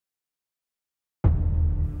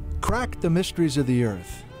crack the mysteries of the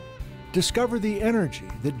Earth, discover the energy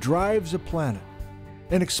that drives a planet,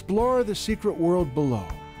 and explore the secret world below.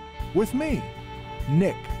 With me,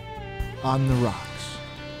 Nick, on the Rocks.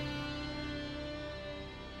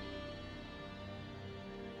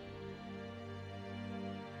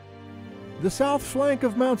 The south flank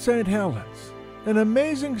of Mt St Helens, an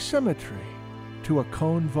amazing symmetry to a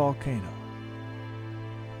cone volcano.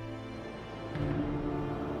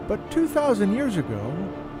 But 2,000 years ago,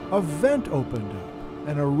 a vent opened up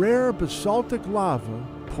and a rare basaltic lava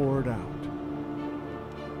poured out.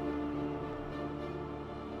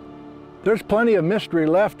 There's plenty of mystery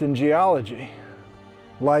left in geology.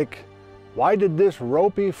 Like, why did this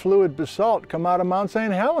ropey fluid basalt come out of Mt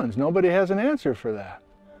St Helens? Nobody has an answer for that.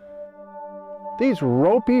 These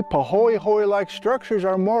ropey, pahoehoe-like structures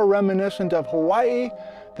are more reminiscent of Hawaii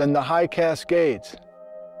than the high Cascades.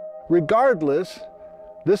 Regardless,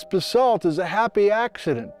 this basalt is a happy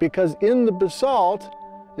accident because in the basalt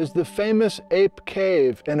is the famous Ape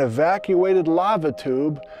Cave, an evacuated lava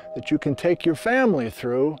tube that you can take your family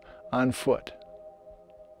through on foot.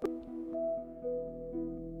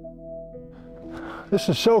 This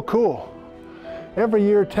is so cool. Every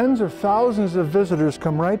year, tens of thousands of visitors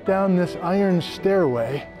come right down this iron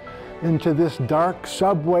stairway into this dark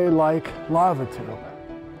subway-like lava tube.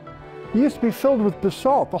 It used to be filled with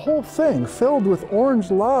basalt, the whole thing filled with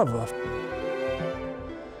orange lava.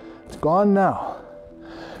 It's gone now.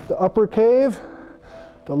 The upper cave,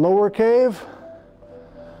 the lower cave,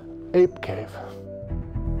 Ape Cave.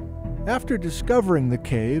 After discovering the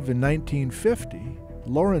cave in 1950,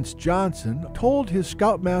 Lawrence Johnson told his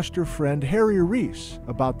Scoutmaster friend Harry Reese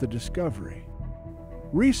about the discovery.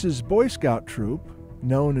 Reese's Boy Scout troop,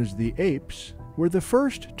 known as the Apes, were the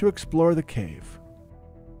first to explore the cave.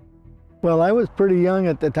 Well, I was pretty young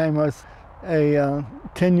at the time. I was a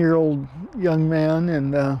 10-year-old young man,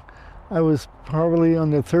 and I was probably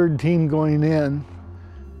on the third team going in.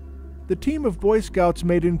 The team of Boy Scouts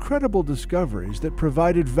made incredible discoveries that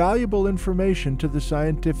provided valuable information to the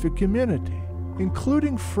scientific community,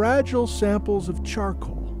 including fragile samples of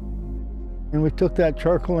charcoal. And we took that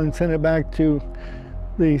charcoal and sent it back to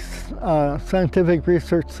the Scientific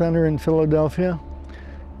Research Center in Philadelphia.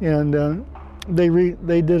 And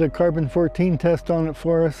they did a carbon-14 test on it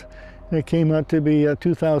for us, and it came out to be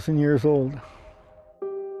 2,000 years old.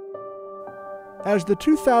 As the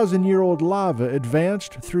 2,000-year-old lava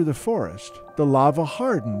advanced through the forest, the lava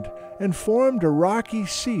hardened and formed a rocky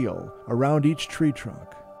seal around each tree trunk.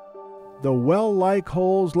 The well-like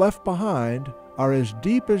holes left behind are as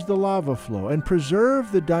deep as the lava flow and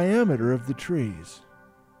preserve the diameter of the trees.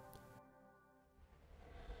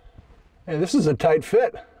 Hey, this is a tight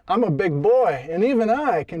fit. I'm a big boy, and even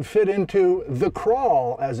I can fit into the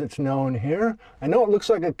crawl, as it's known here. I know it looks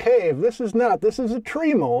like a cave. This is not. This is a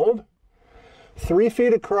tree mold. 3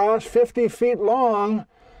 feet across, 50 feet long.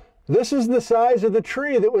 This is the size of the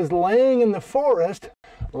tree that was laying in the forest.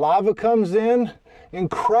 Lava comes in,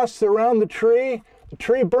 encrusts around the tree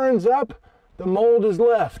burns up, the mold is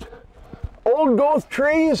left. Old growth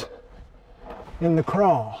trees in the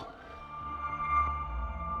crawl.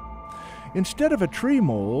 Instead of a tree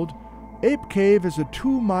mold, Ape Cave is a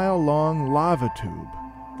 2-mile-long lava tube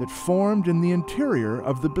that formed in the interior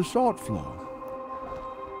of the basalt flow.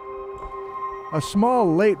 A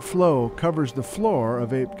small late flow covers the floor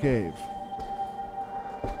of Ape Cave.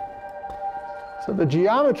 So the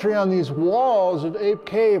geometry on these walls of Ape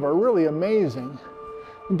Cave are really amazing.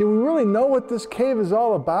 And do we really know what this cave is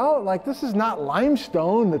all about? Like, this is not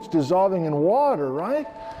limestone that's dissolving in water, right?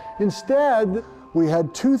 Instead, we had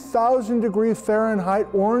 2,000-degree Fahrenheit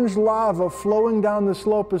orange lava flowing down the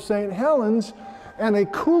slope of St. Helens, and a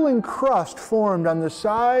cooling crust formed on the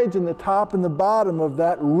sides and the top and the bottom of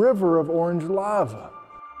that river of orange lava.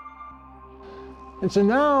 And so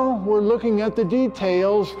now we're looking at the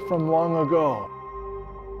details from long ago.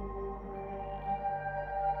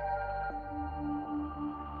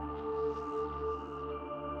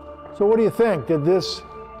 So what do you think? Did this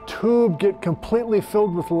tube get completely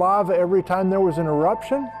filled with lava every time there was an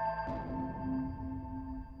eruption?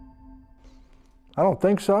 I don't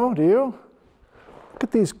think so, do you? Look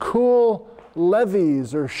at these cool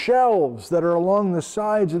levees or shelves that are along the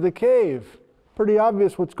sides of the cave. Pretty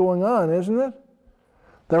obvious what's going on, isn't it?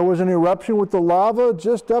 There was an eruption with the lava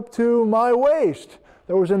just up to my waist.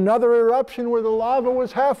 There was another eruption where the lava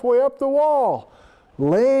was halfway up the wall,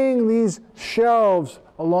 laying these shelves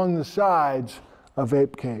along the sides of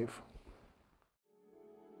Ape Cave.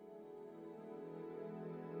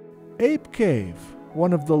 Ape Cave,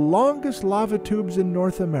 one of the longest lava tubes in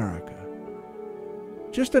North America.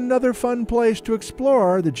 Just another fun place to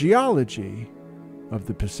explore the geology of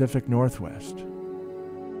the Pacific Northwest.